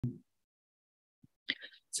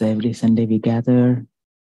So every Sunday we gather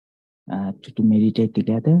to meditate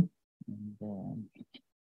together. And,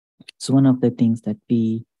 so one of the things that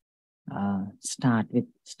we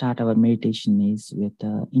start our meditation is with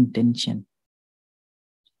intention,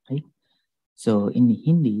 right? So in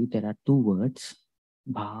Hindi, there are two words,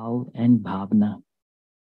 bhav and bhavna,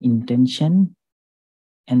 intention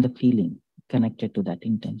and the feeling connected to that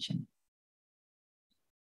intention.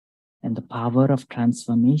 And the power of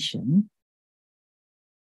transformation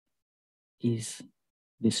is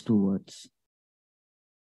these two words.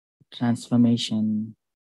 Transformation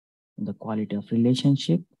in the quality of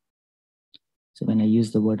relationship. So when I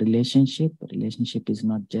use the word relationship is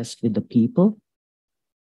not just with the people,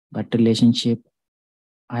 but relationship,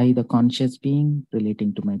 I, the conscious being,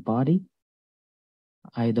 relating to my body,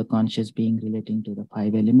 I, the conscious being, relating to the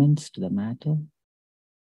five elements, to the matter,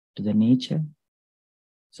 to the nature.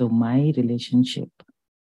 So my relationship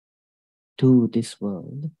to this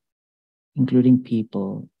world, including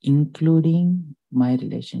people, including my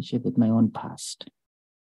relationship with my own past.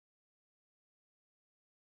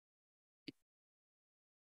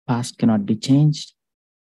 Past cannot be changed,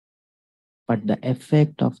 but the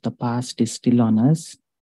effect of the past is still on us.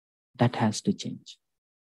 That has to change.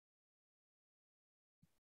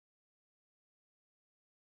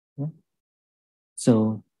 Yeah?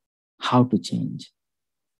 So how to change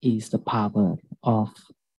is the power of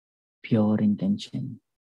pure intention.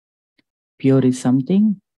 Pure is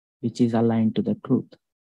something which is aligned to the truth.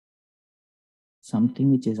 Something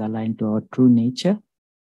which is aligned to our true nature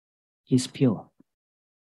is pure.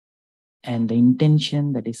 And the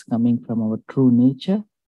intention that is coming from our true nature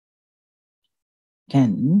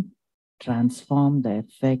can transform the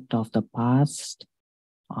effect of the past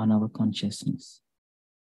on our consciousness.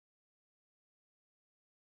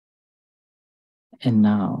 And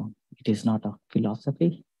now it is not a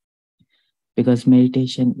philosophy, because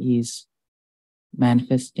meditation is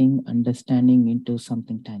manifesting understanding into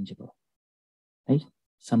something tangible, right?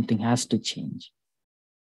 Something has to change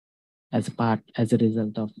as a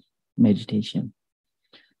result of meditation.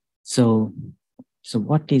 So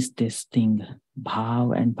what is this thing,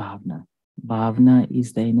 bhav and bhavna? Bhavna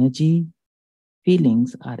is the energy.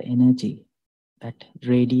 Feelings are energy that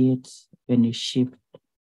radiates when we shift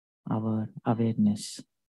our awareness.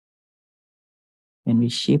 When we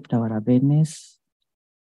shift our awareness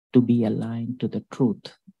to be aligned to the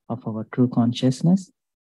truth of our true consciousness,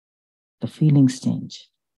 the feelings change,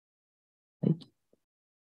 right?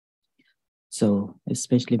 So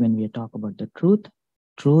especially when we talk about the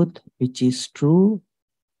truth which is true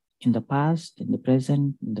in the past, in the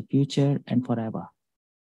present, in the future, and forever.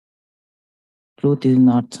 Truth is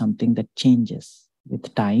not something that changes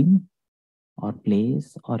with time or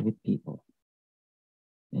place or with people.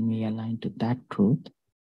 When we align to that truth,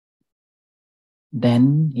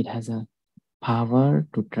 then it has a power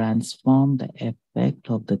to transform the effect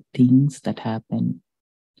of the things that happen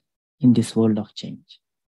in this world of change.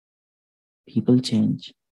 People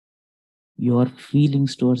change. Your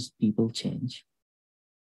feelings towards people change,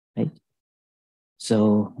 right?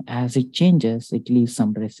 So as it changes, it leaves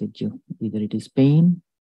some residue. Either it is pain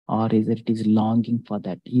or either it is longing for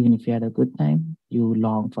that. Even if you had a good time, you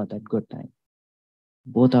long for that good time.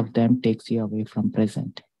 Both of them takes you away from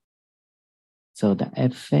present. So the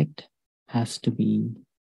effect has to be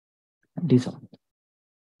dissolved.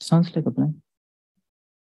 Sounds like a plan.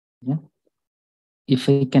 Yeah. If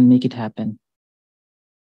I can make it happen,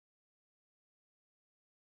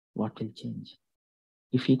 what will change?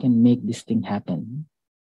 If you can make this thing happen,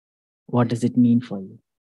 what does it mean for you?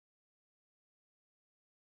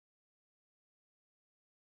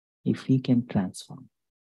 If we can transform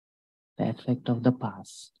the effect of the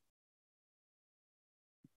past,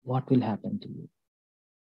 what will happen to you?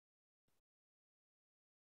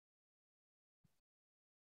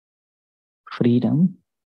 Freedom,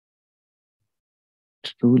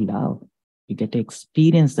 true love. You get to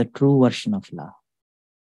experience the true version of love.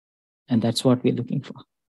 And that's what we're looking for.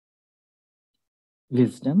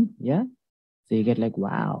 Wisdom, yeah. So you get like,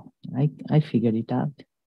 wow, I figured it out.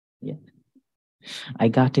 Yeah. I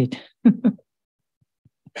got it.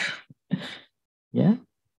 Yeah.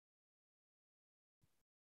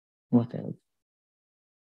 What else?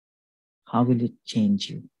 How will it change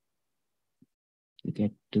you? You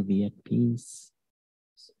get to be at peace.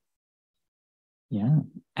 Yeah.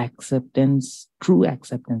 Acceptance, true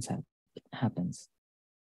acceptance happens.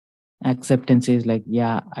 Acceptance is like,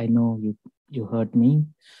 yeah, I know you hurt me.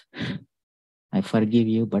 I forgive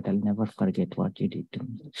you, but I'll never forget what you did to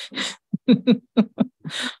me.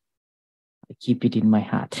 I keep it in my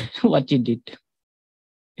heart, what you did.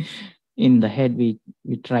 In the head, we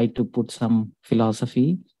try to put some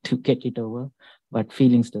philosophy, to get it over, but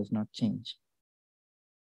feelings does not change.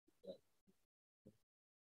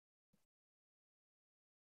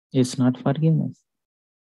 It's not forgiveness.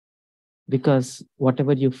 Because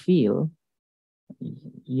whatever you feel,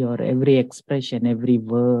 your every expression, every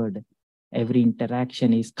word, every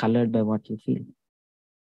interaction is colored by what you feel.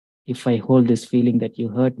 If I hold this feeling that you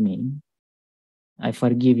hurt me, I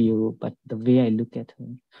forgive you, but the way I look at her,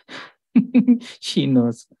 she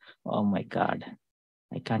knows, oh my God,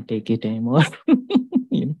 I can't take it anymore.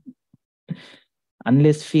 You know?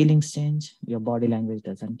 Unless feelings change, your body language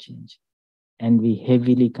doesn't change. And we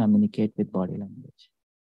heavily communicate with body language.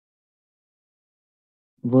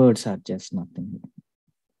 Words are just nothing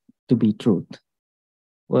to be truth.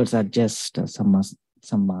 Words are just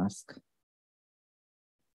some mask.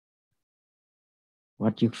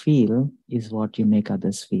 What you feel is what you make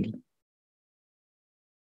others feel.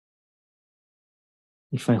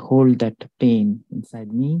 If I hold that pain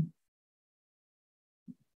inside me,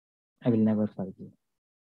 I will never forgive,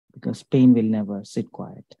 because pain will never sit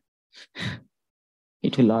quiet.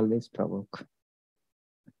 It will always provoke.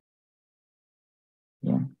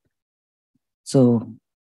 Yeah. So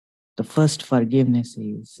the first forgiveness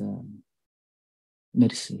is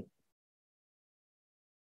mercy.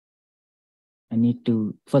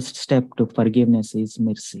 First step to forgiveness is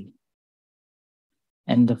mercy.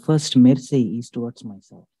 And the first mercy is towards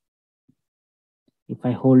myself. If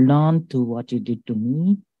I hold on to what you did to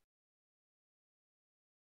me,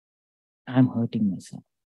 I'm hurting myself.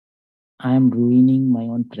 I'm ruining my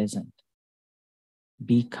own present.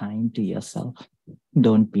 Be kind to yourself.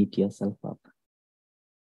 Don't beat yourself up.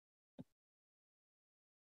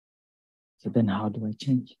 So then how do I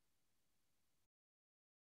change?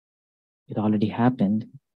 It already happened.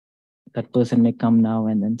 That person may come now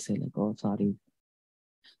and then say like, oh, sorry.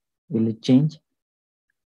 Will it change?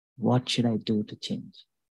 What should I do to change?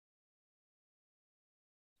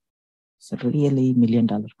 It's a really $1 million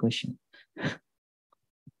question.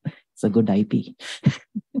 It's a good IP.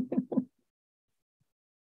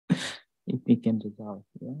 If we can resolve.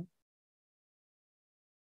 Yeah.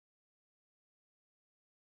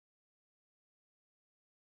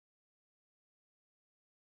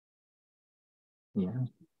 Yeah.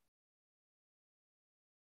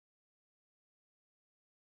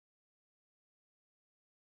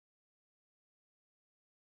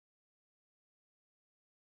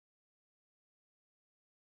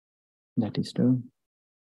 That is true.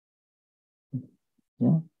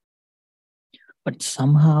 Yeah. But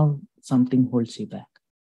somehow something holds you back.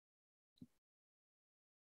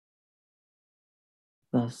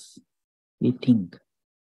 Thus, we think.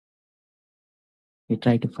 We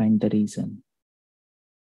try to find the reason.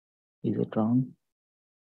 Is it wrong?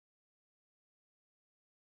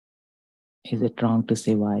 Is it wrong to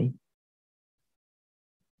say why?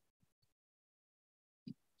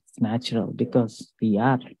 It's natural because we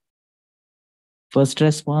are. First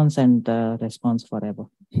response and the response forever.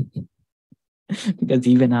 Because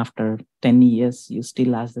even after 10 years, you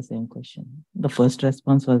still ask the same question. The first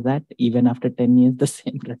response was that, even after 10 years, the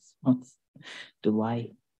same response to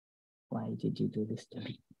why. Why did you do this to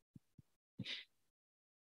me?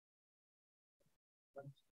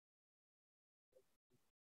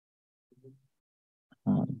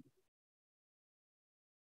 Um,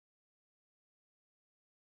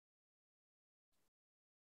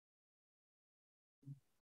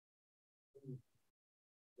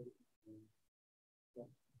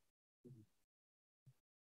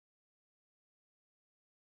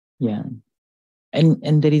 yeah.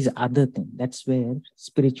 And there is other thing. That's where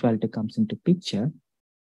spirituality comes into picture.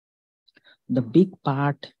 The big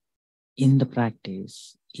part in the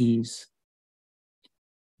practice is,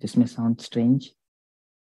 this may sound strange,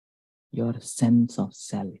 your sense of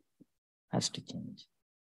self has to change.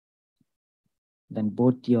 Then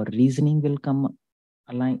both your reasoning will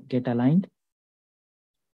get aligned,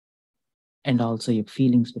 and also your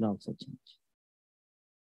feelings will also change.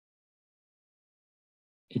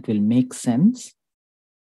 It will make sense.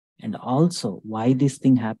 And also why this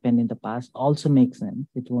thing happened in the past also makes sense.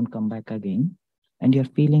 It won't come back again. And your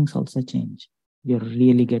feelings also change. You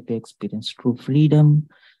really get to experience true freedom,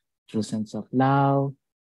 true sense of love,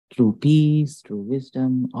 true peace, true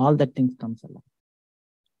wisdom. All that things comes along.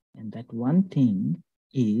 And that one thing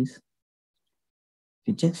is,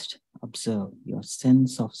 you just observe your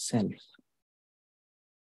sense of self.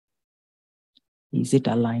 Is it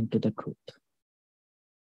aligned to the truth?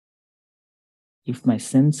 If my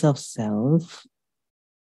sense of self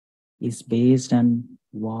is based on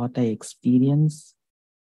what I experience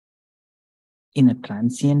in a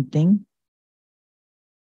transient thing,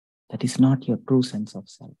 that is not your true sense of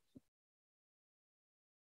self.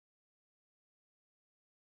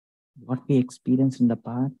 What we experienced in the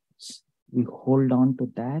past, we hold on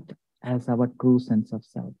to that as our true sense of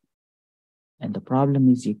self. And the problem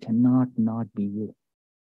is you cannot not be you.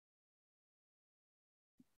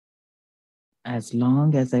 As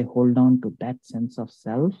long as I hold on to that sense of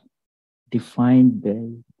self, defined by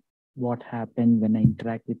what happened when I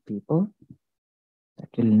interact with people, that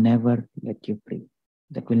will never let you free.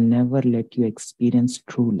 That will never let you experience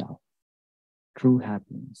true love, true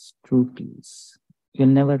happiness, true peace. You'll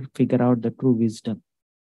never figure out the true wisdom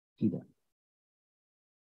either.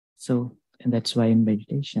 So, and that's why in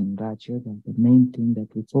meditation, Raj Yoga, the main thing that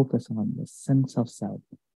we focus on the sense of self.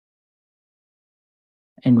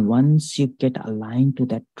 And once you get aligned to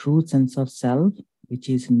that true sense of self, which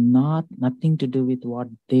is nothing to do with what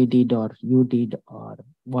they did or you did or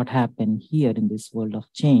what happened here in this world of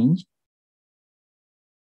change,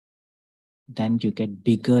 then you get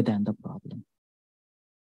bigger than the problem.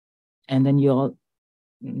 And then you all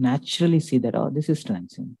naturally see that, oh, this is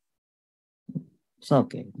transient. It's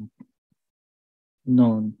okay.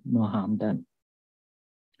 No harm done.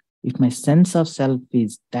 If my sense of self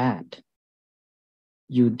is that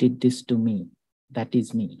you did this to me, that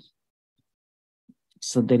is me.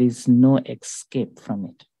 So there is no escape from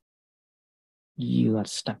it. You are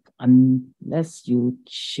stuck unless you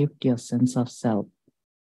shift your sense of self,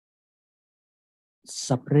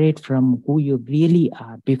 separate from who you really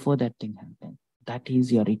are before that thing happened. That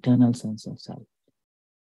is your eternal sense of self.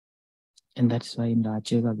 And that's why in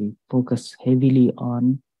Raj Yoga we focus heavily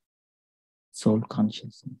on soul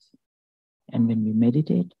consciousness. And when we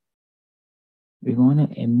meditate, we want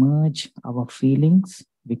to emerge our feelings.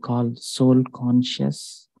 We call soul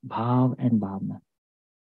conscious bhav and bhavna.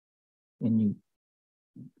 When you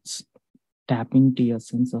tap into your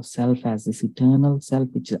sense of self as this eternal self,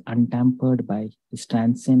 which is untampered by this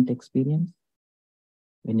transient experience,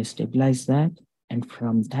 when you stabilize that, and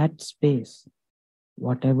from that space,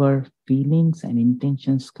 whatever feelings and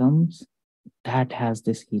intentions comes, that has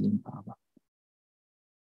this healing power.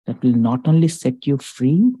 That will not only set you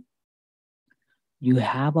free, you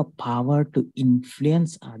have a power to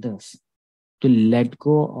influence others to let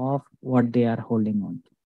go of what they are holding on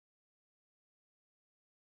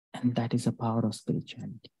to. And that is the power of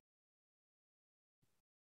spirituality.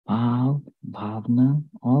 Bhav, bhavna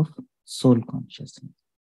of soul consciousness.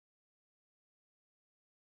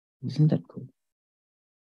 Isn't that cool?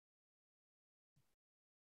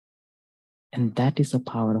 And that is the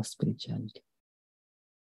power of spirituality.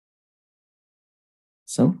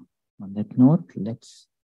 So, on that note, let's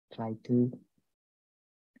try to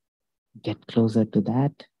get closer to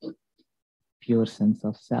that pure sense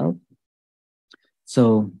of self.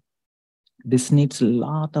 So, this needs a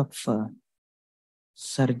lot of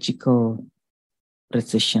surgical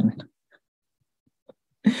precision.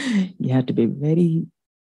 You have to be very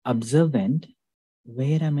observant.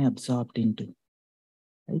 Where am I absorbed into?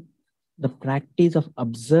 Right? The practice of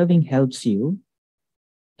observing helps you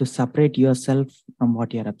to separate yourself from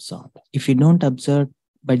what you're absorbed. If you don't observe,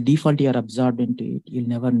 by default, you're absorbed into it, you'll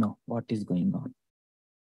never know what is going on.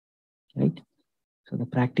 Right? So the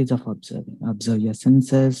practice of observing, observe your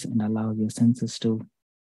senses and allow your senses to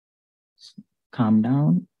calm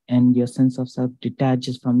down, and your sense of self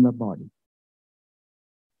detaches from the body.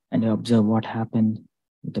 And you observe what happened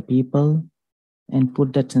with the people and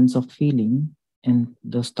put that sense of feeling and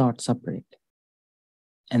those thoughts separate.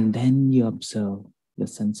 And then you observe the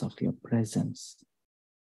sense of your presence.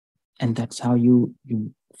 And that's how you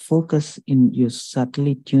focus in, you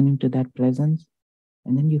subtly tune into that presence,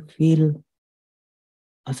 and then you feel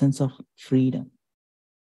a sense of freedom.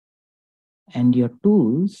 And your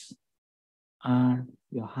tools are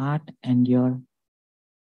your heart and your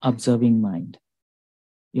observing mind.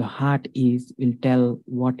 Your heart will tell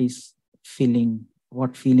what is feeling,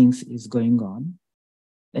 what feelings is going on.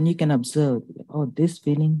 Then you can observe, oh, this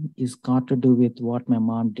feeling is got to do with what my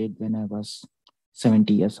mom did when I was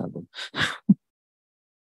 70 years ago.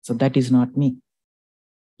 So that is not me.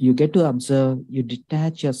 You get to observe, you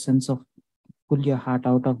detach your sense of, pull your heart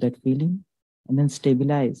out of that feeling, and then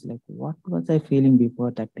stabilize, like, what was I feeling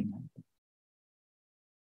before that thing happened?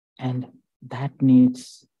 And that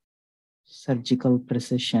needs surgical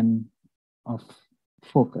precision of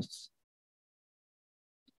focus.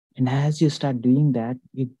 And as you start doing that,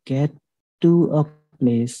 you get to a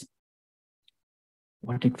place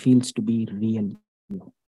what it feels to be real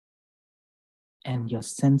you. And your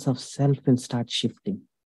sense of self will start shifting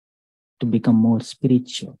to become more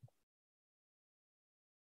spiritual.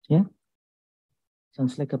 Yeah?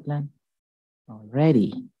 Sounds like a plan?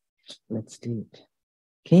 Alrighty, let's do it.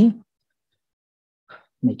 Okay?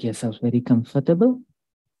 Make yourself very comfortable.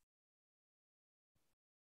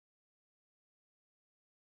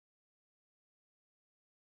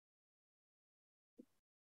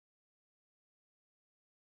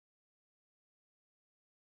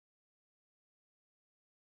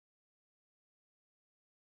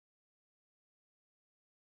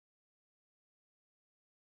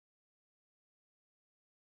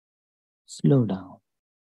 Slow down.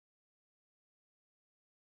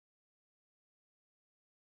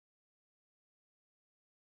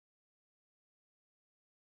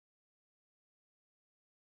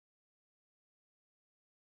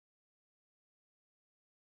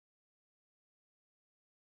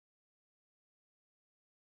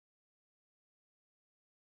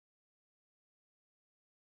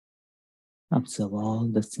 Observe all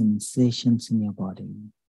the sensations in your body.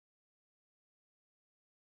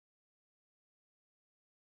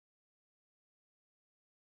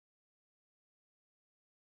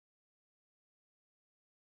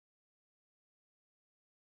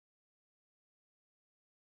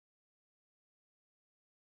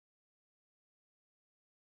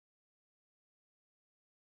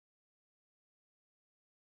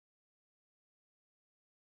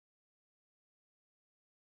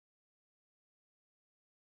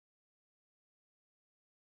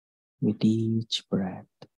 With each breath,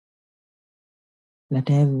 let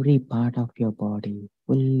every part of your body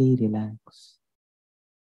fully relax.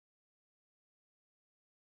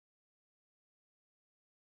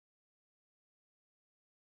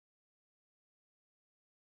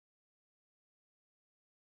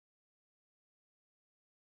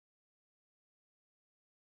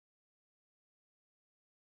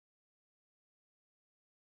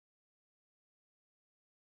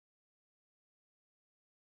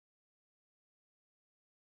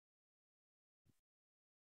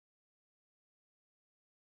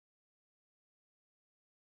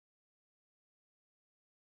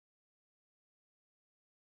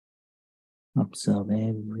 Observe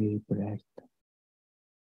every breath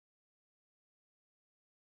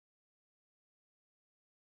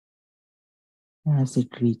as it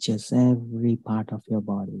reaches every part of your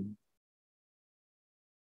body.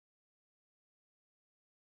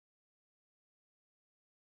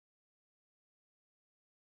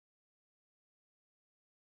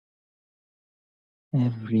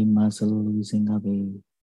 Every muscle losing away.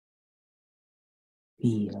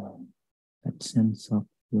 Feel that sense of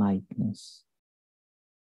lightness.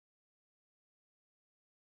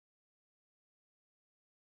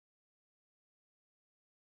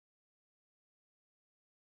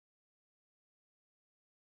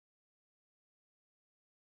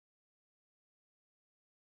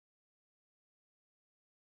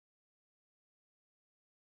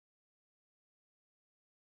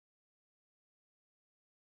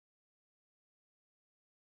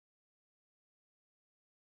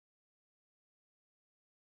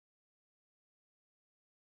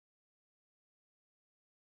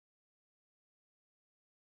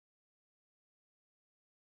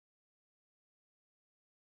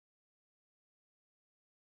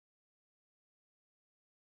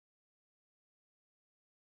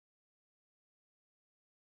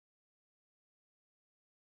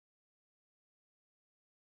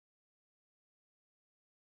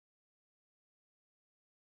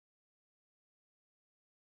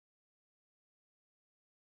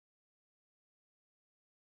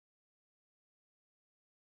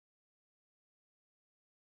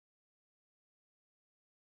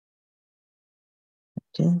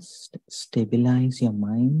 Just stabilize your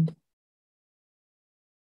mind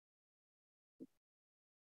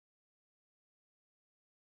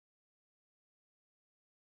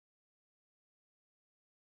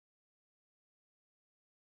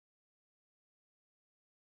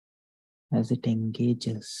as it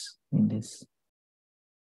engages in this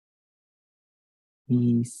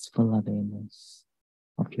peaceful awareness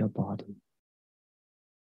of your body.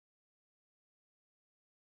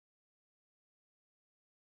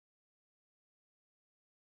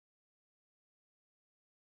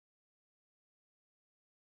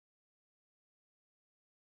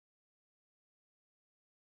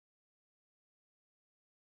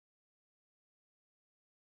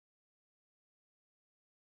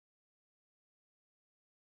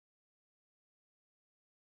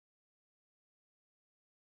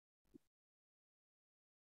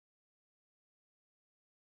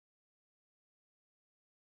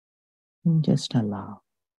 And just allow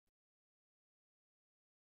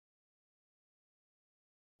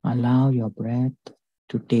your breath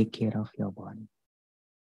to take care of your body.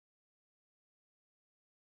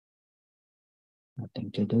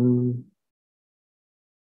 Nothing to do.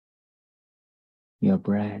 Your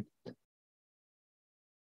breath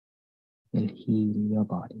will heal your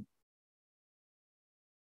body.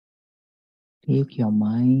 Take your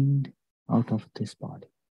mind out of this body.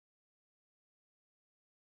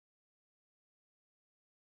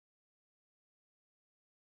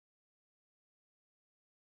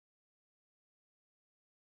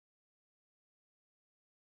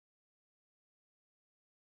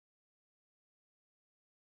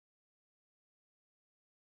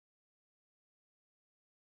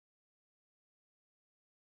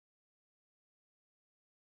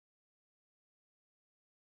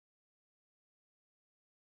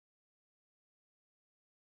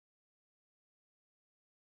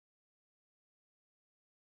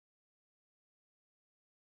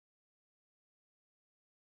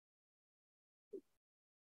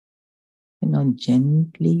 And now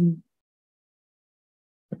gently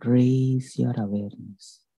raise your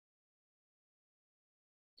awareness.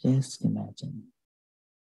 Just imagine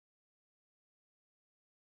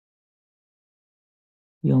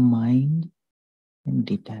your mind can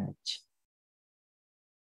detach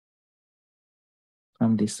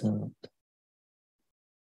from this earth.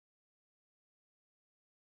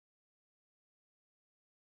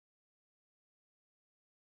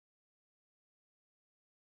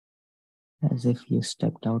 As if you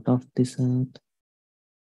stepped out of this earth.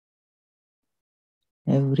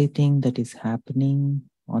 Everything that is happening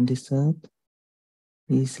on this earth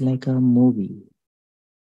is like a movie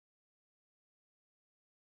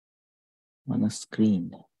on a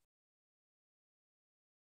screen.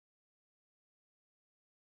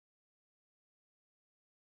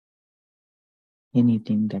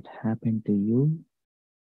 Anything that happened to you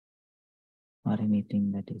or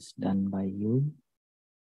anything that is done by you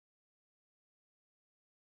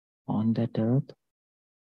on that earth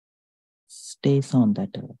stays on that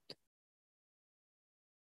earth.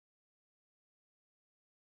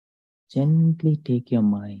 Gently take your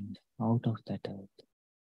mind out of that earth.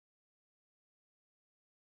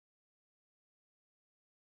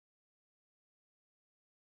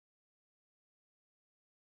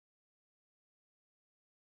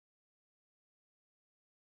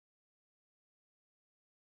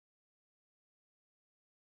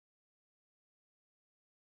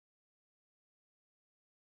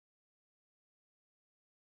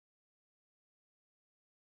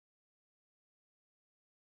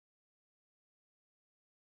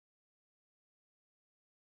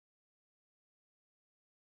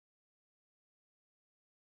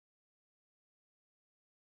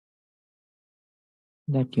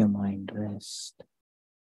 Let your mind rest.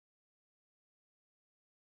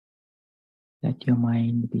 Let your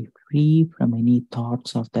mind be free from any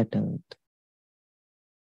thoughts of that earth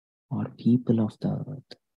or people of the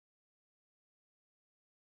earth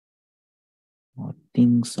or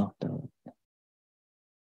things of the earth.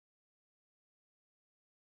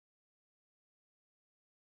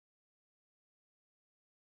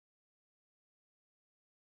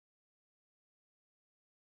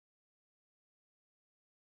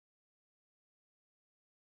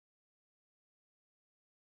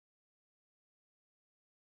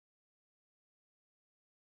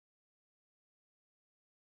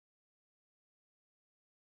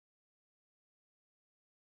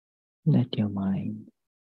 Let your mind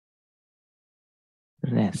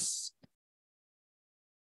rest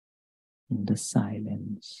in the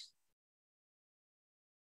silence.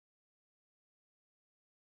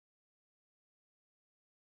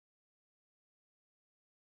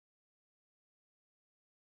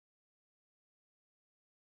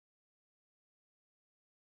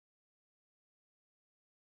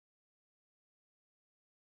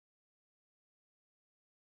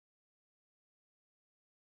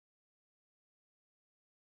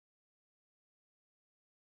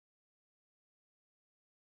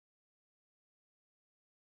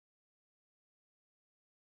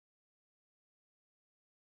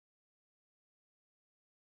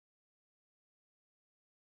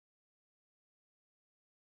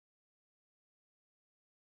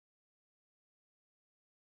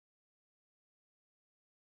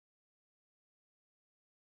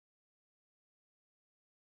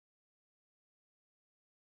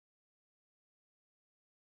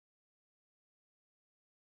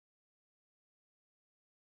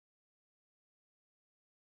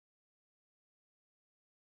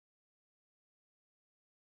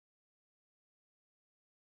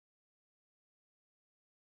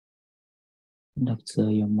 And observe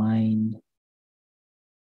your mind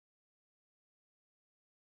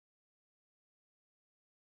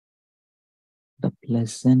the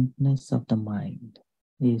pleasantness of the mind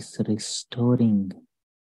is restoring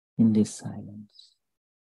in this silence.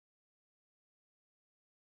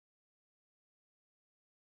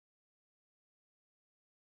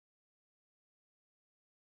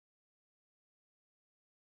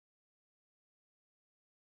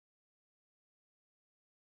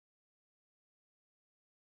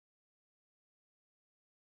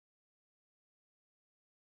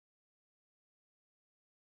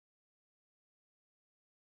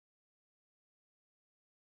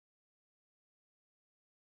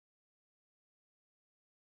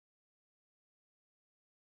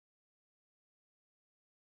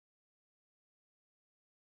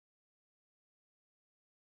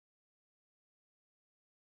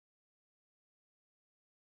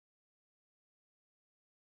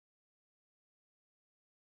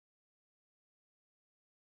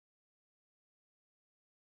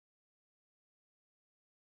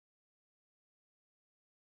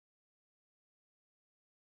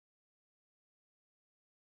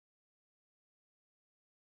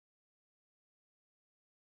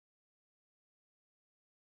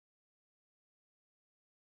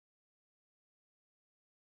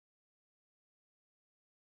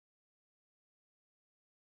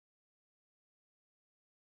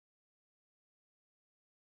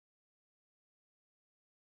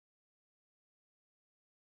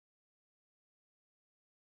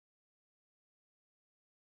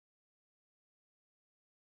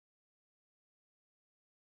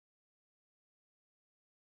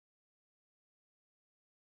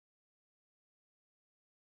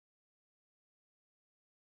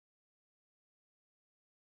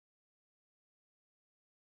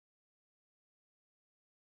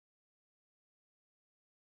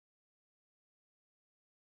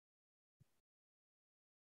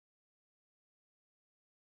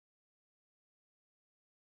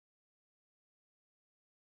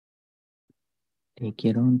 Take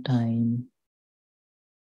your own time.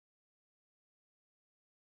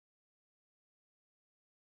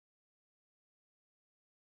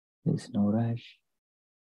 There's no rush.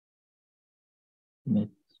 You may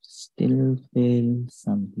still feel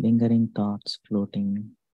some lingering thoughts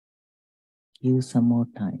floating. Give some more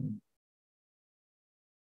time.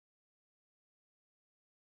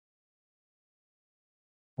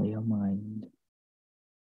 For your mind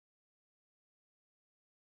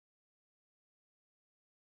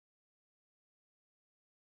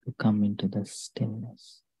to come into the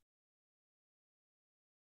stillness.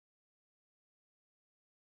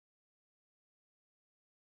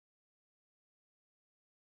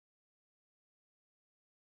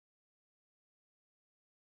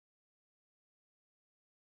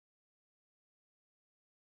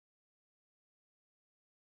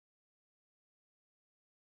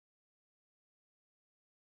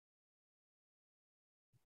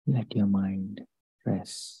 Let your mind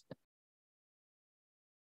rest.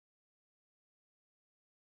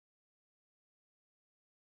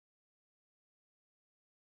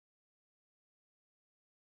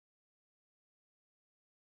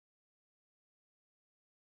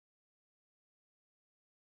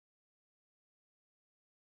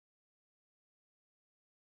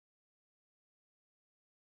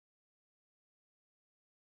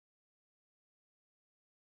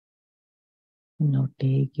 Now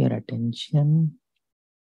take your attention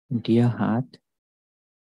into your heart.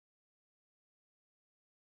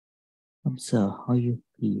 Observe how you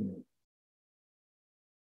feel.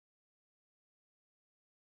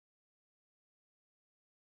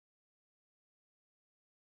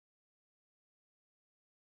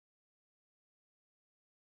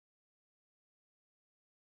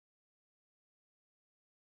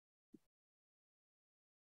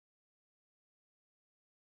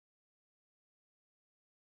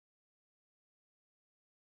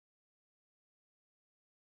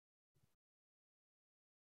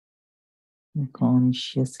 And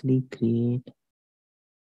consciously create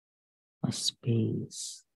a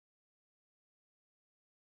space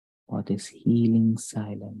for this healing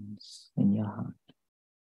silence in your heart.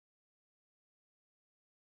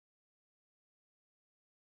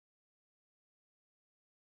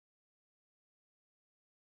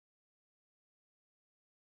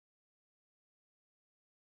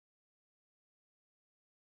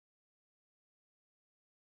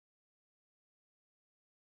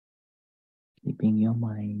 Keeping your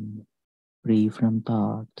mind free from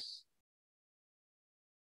thoughts,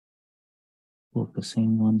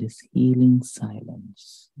 focusing on this healing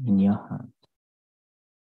silence in your heart.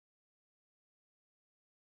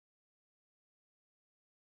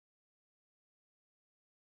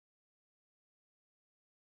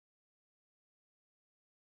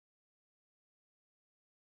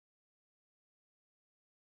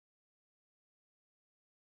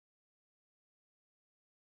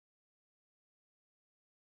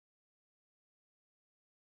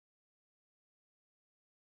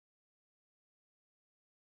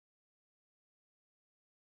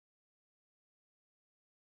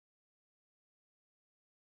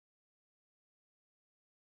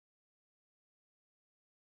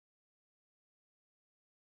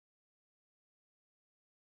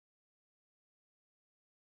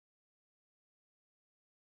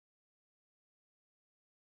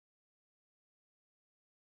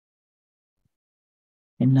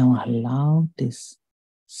 And now allow this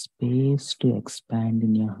space to expand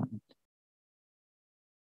in your heart.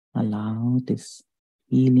 Allow this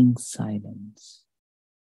healing silence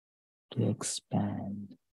to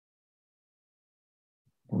expand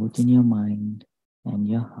both in your mind and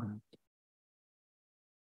your heart,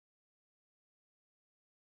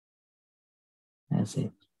 as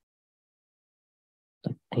if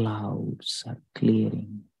the clouds are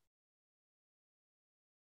clearing.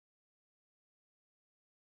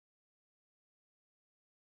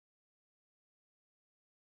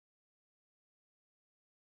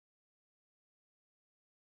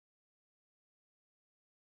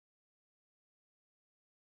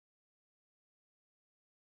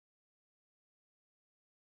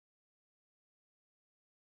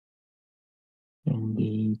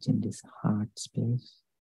 Engage in this heart space,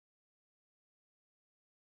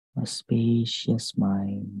 a spacious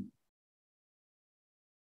mind,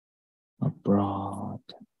 a broad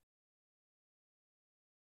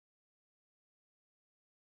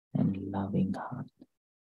and loving heart.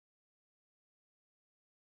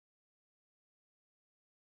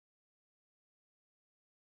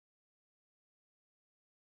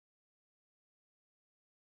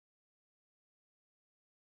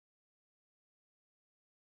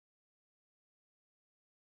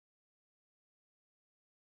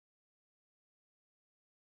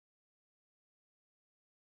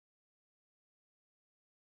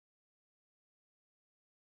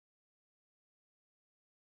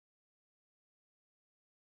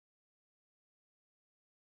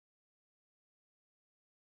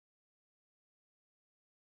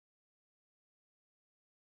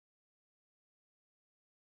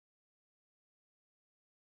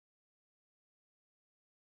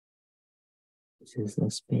 This is a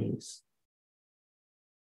space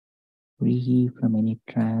free from any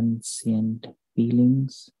transient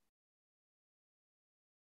feelings.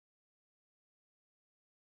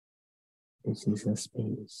 This is a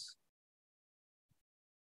space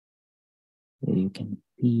where you can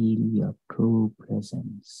feel your true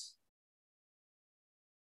presence.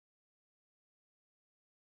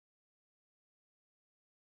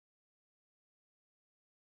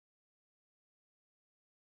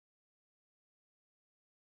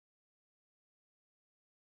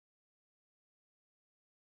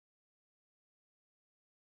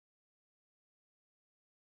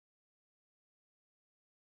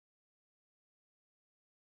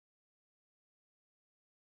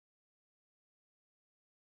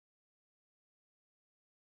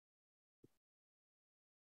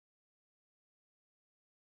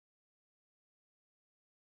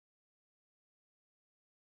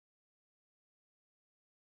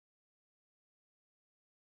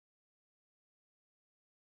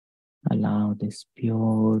 Allow this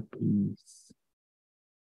pure peace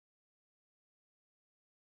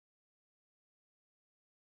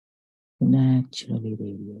to naturally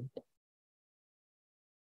radiate.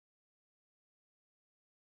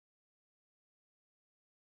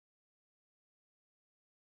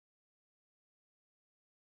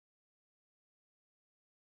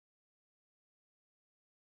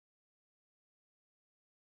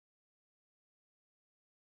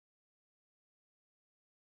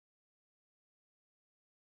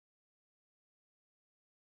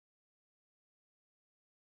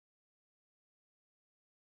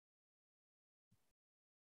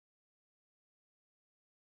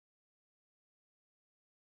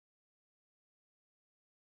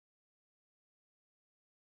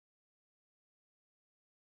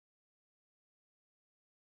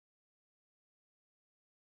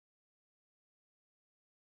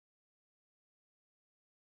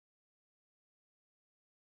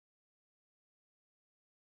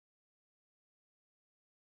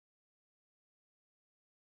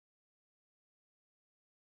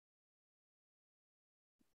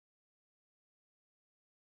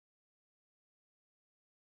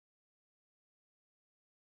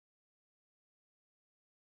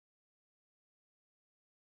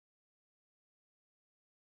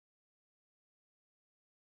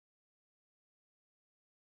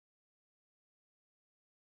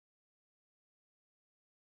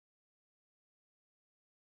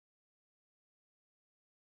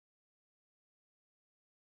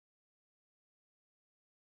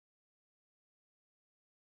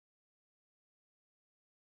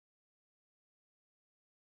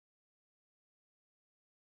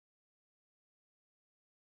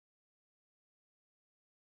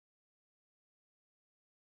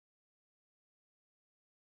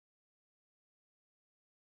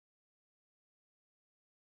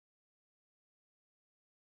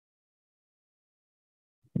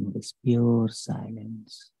 In this pure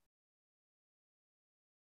silence,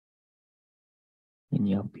 in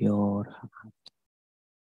your pure heart,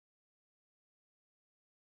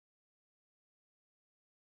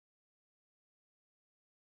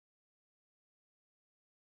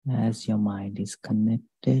 as your mind is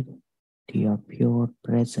connected to your pure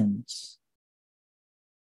presence,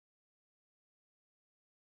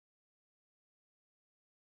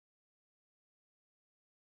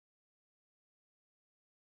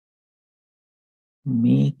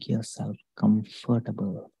 make yourself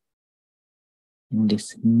comfortable in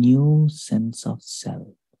this new sense of self,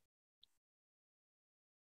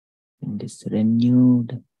 in this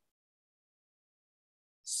renewed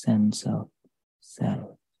sense of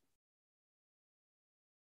self.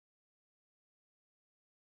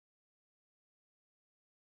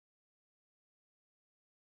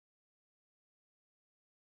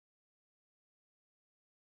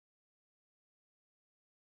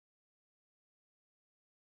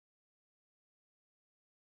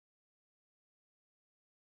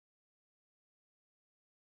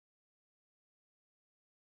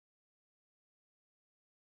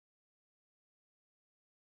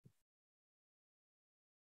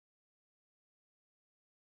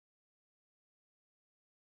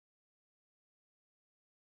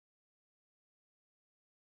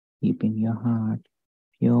 Keeping your heart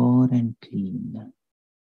pure and clean.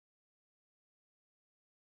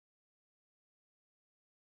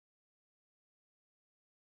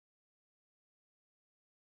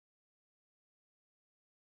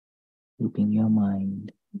 Keeping your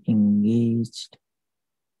mind engaged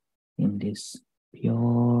in this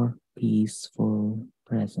pure, peaceful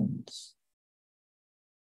presence.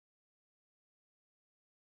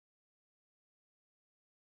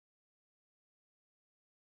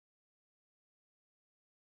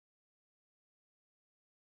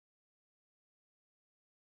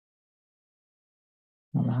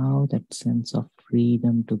 allow that sense of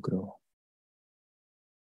freedom to grow.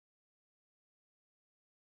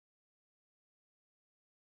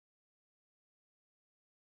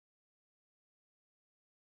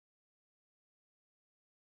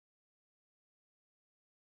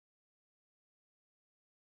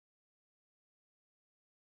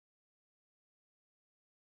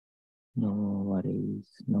 No worries,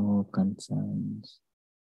 no concerns.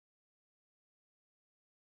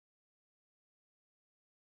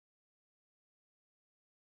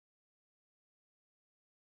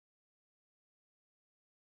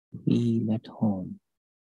 Feel at home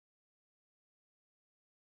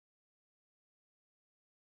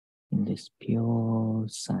in this pure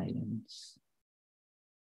silence,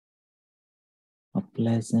 a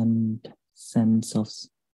pleasant sense of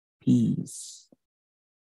peace,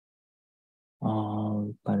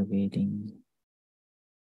 all pervading.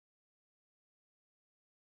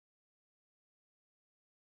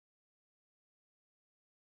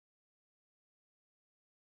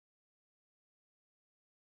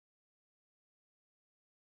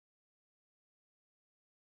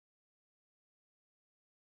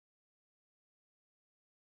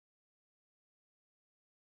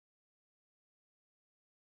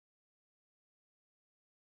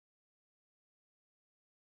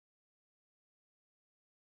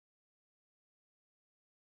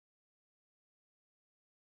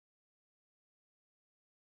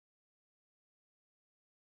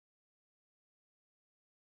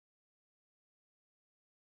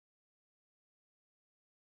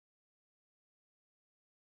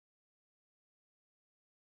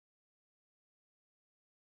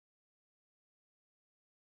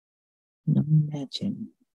 Now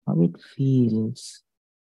imagine how it feels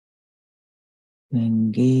to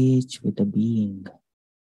engage with a being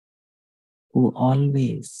who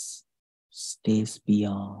always stays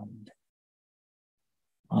beyond,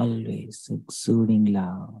 always exuding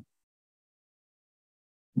love.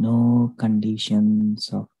 No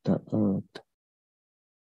conditions of the earth.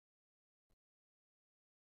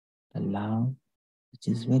 The love which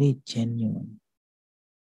is very genuine,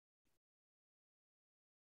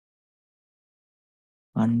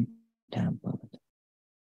 untampered,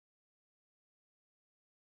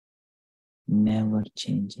 never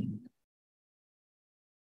changing.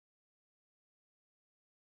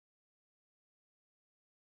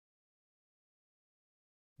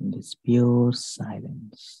 In this pure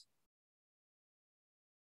silence,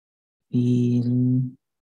 feel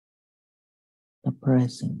the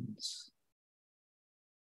presence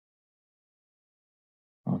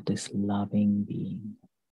of this loving being.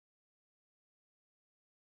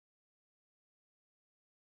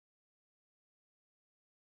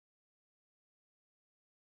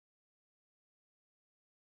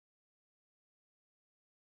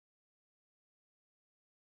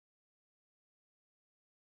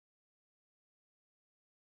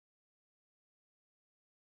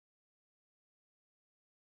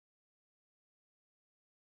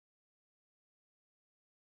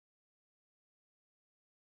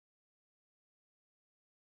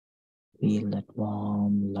 Feel that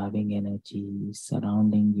warm, loving energy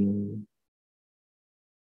surrounding you.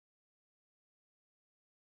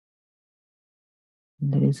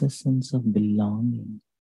 There is a sense of belonging.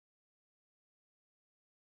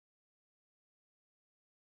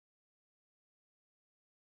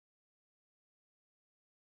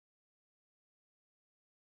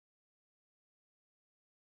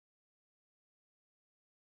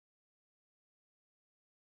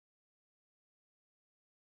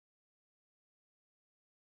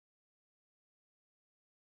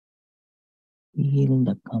 Feel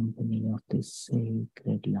the company of this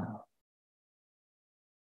sacred love.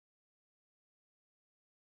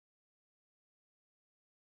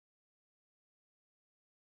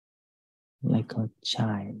 Like a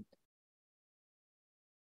child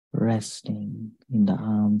resting in the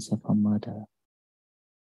arms of a mother.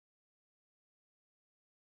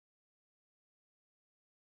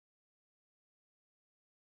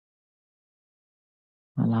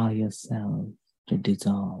 Allow yourself to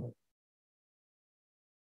dissolve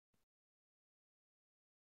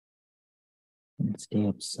and stay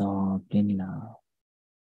absorbed in love.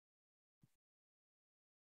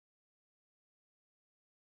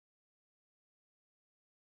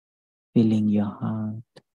 Filling your heart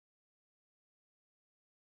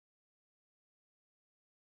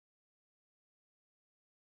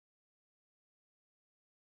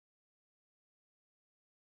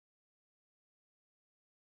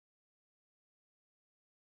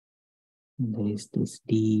there is this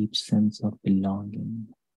deep sense of belonging.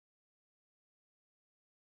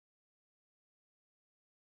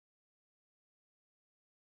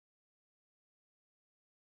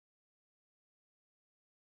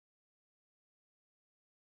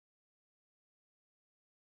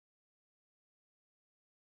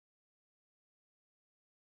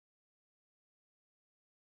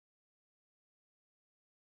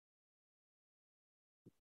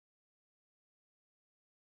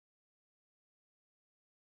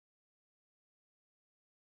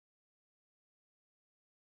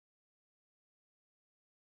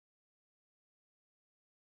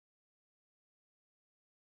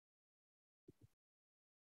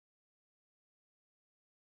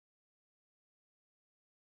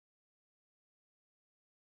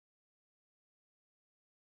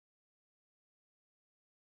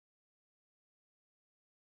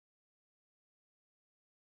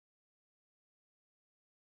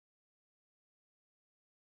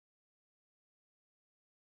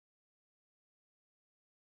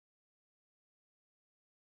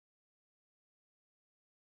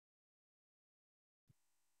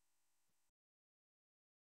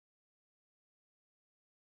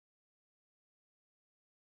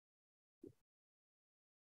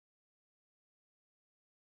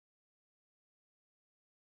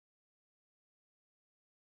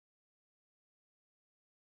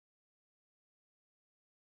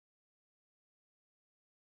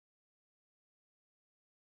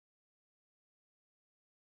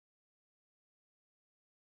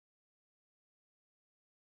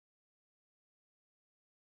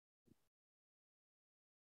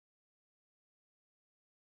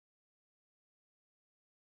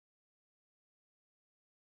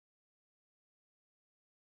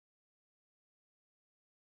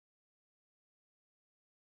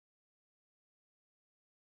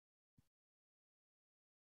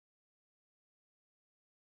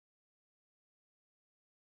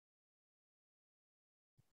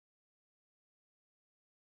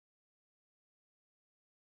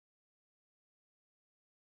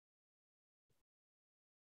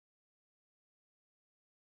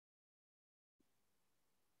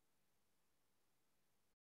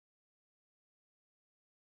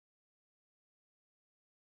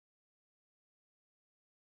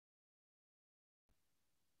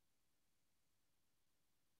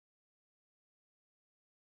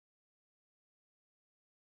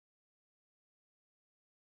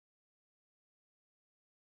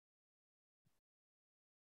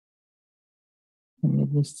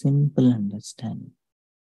 very simple understanding.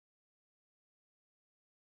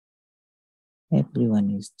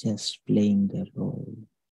 Everyone is just playing their role,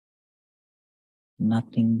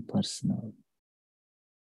 nothing personal.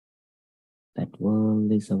 That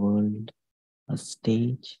world is a world, a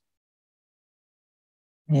stage.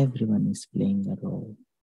 Everyone is playing a role.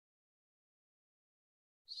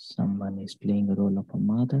 Someone is playing a role of a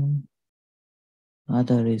mother,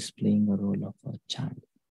 other is playing a role of a child.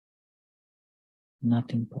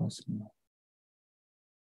 Nothing personal.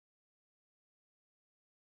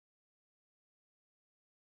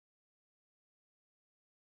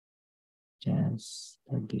 Just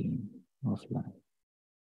a game of life.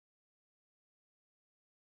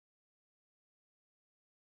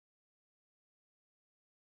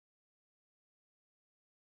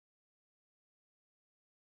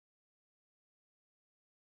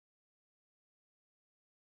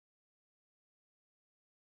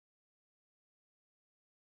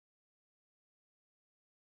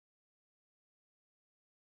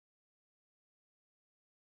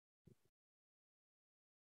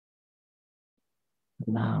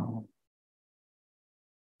 Allow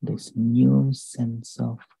this new sense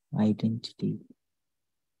of identity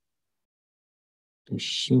to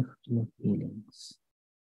shift your feelings.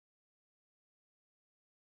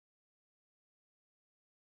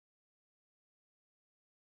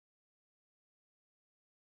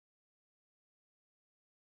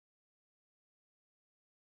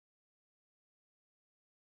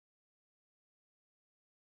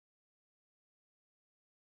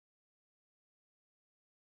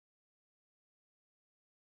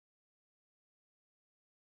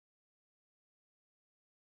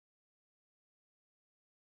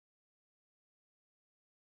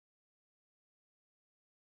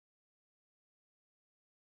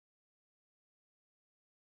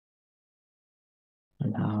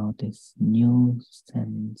 Allow this new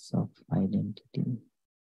sense of identity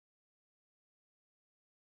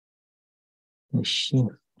to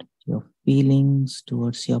shift your feelings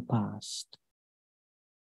towards your past.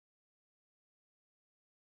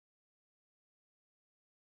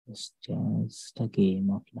 It's just a game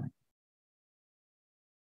of life.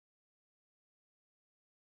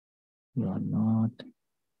 You are not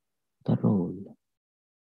the role.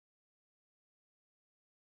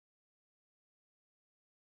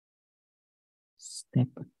 Step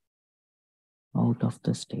out of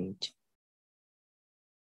the stage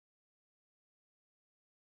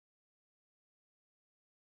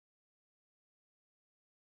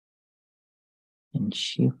and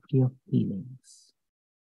shift your feelings.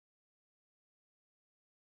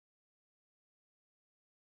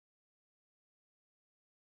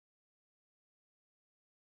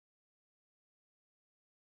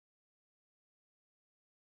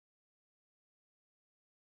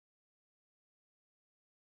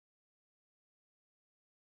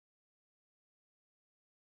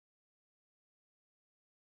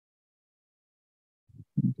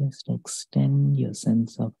 Just extend your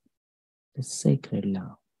sense of the sacred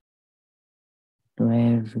love to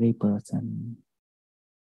every person.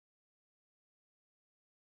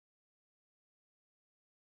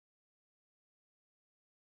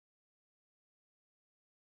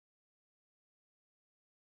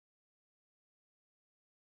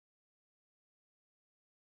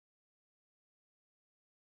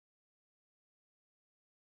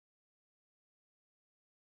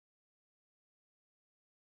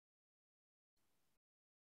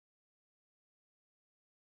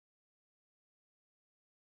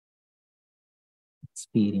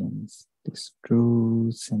 Experience this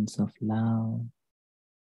true sense of love,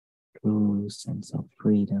 true sense of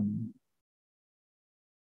freedom.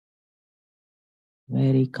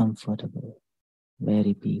 Very comfortable,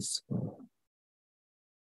 very peaceful.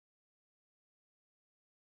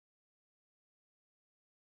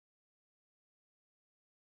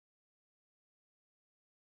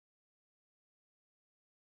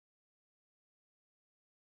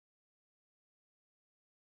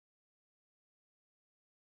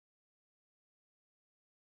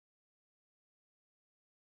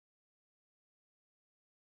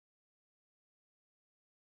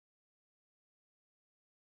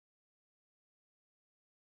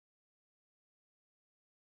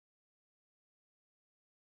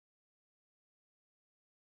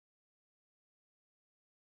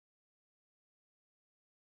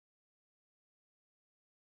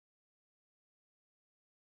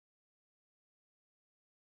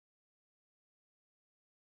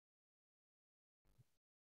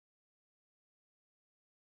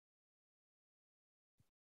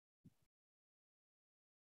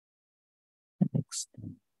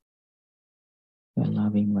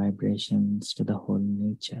 loving vibrations to the whole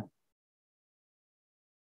nature.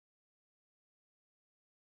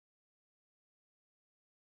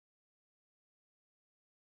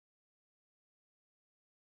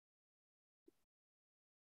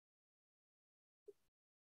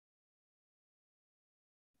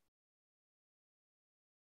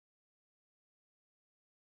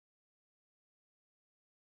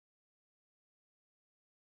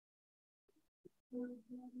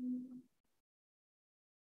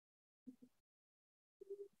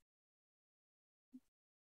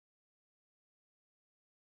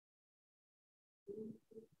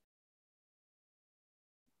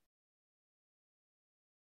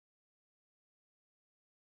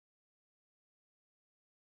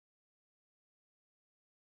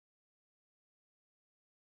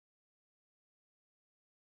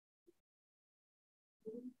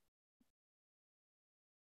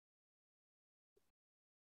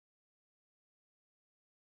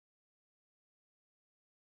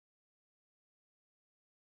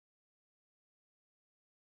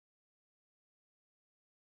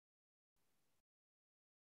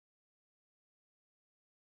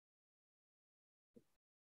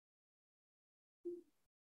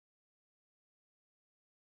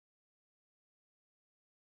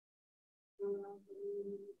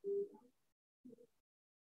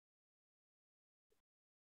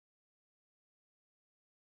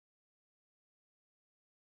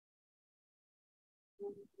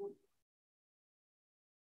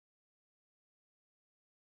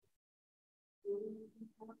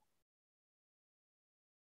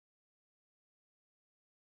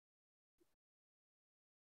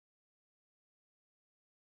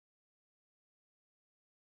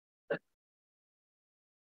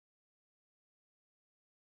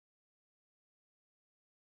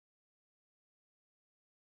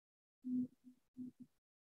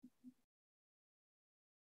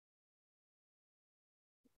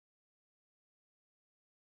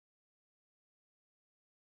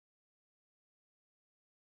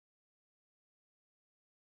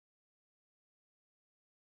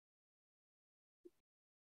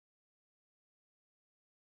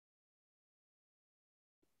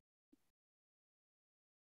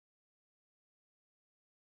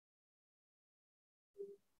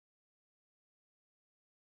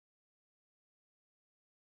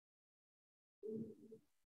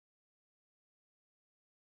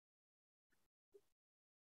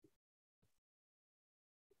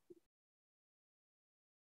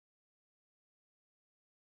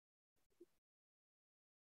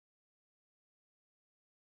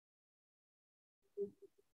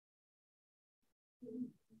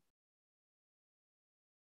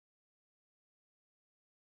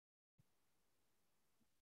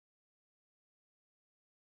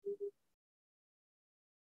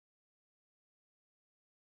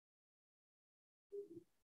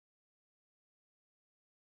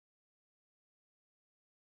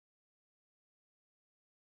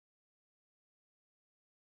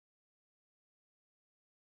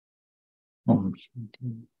 Om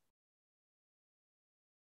Shanti.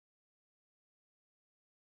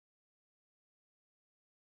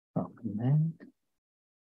 Welcome back.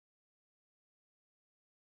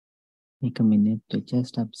 Take a minute to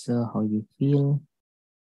just observe how you feel.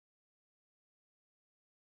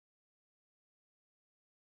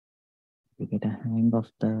 You get a hang of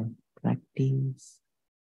the practice.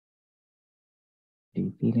 Do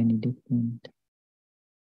you feel any different?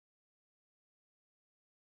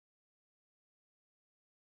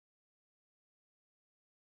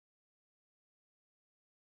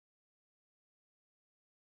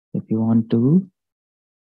 If you want to,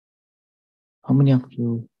 how many of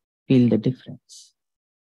you feel the difference?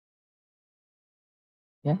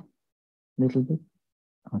 Yeah, little bit.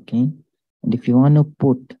 Okay. And if you want to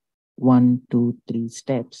put 1, 2, 3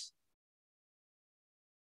 steps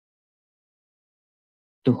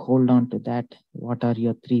to hold on to that, what are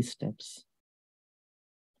your 3 steps?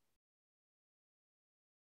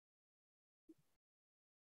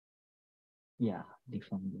 Yeah,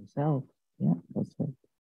 define yourself. Yeah, that's right.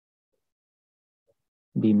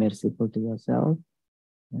 Be merciful to yourself.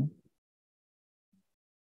 Yeah.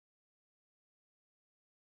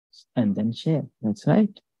 And then share. That's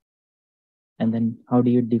right. And then how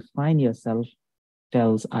do you define yourself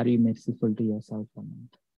tells, are you merciful to yourself or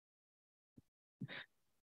not?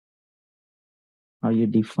 How you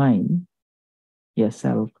define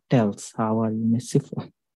yourself tells, how are you merciful?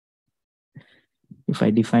 If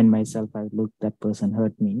I define myself, I look, that person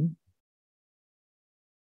hurt me,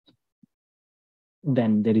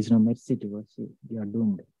 then there is no mercy towards you. You are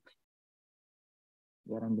doomed.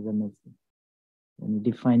 You are under the mercy. When you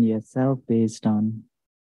define yourself based on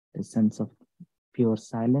the sense of pure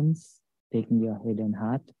silence, taking your head and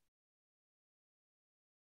heart,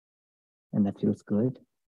 and that feels good.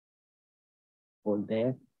 Hold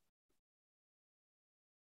there,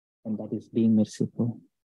 and that is being merciful.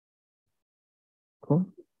 Cool.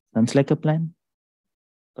 Sounds like a plan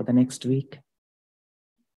for the next week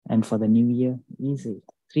and for the new year. Easy.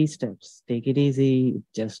 3 steps. Take it easy.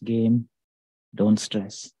 Just game. Don't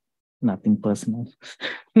stress. Nothing personal.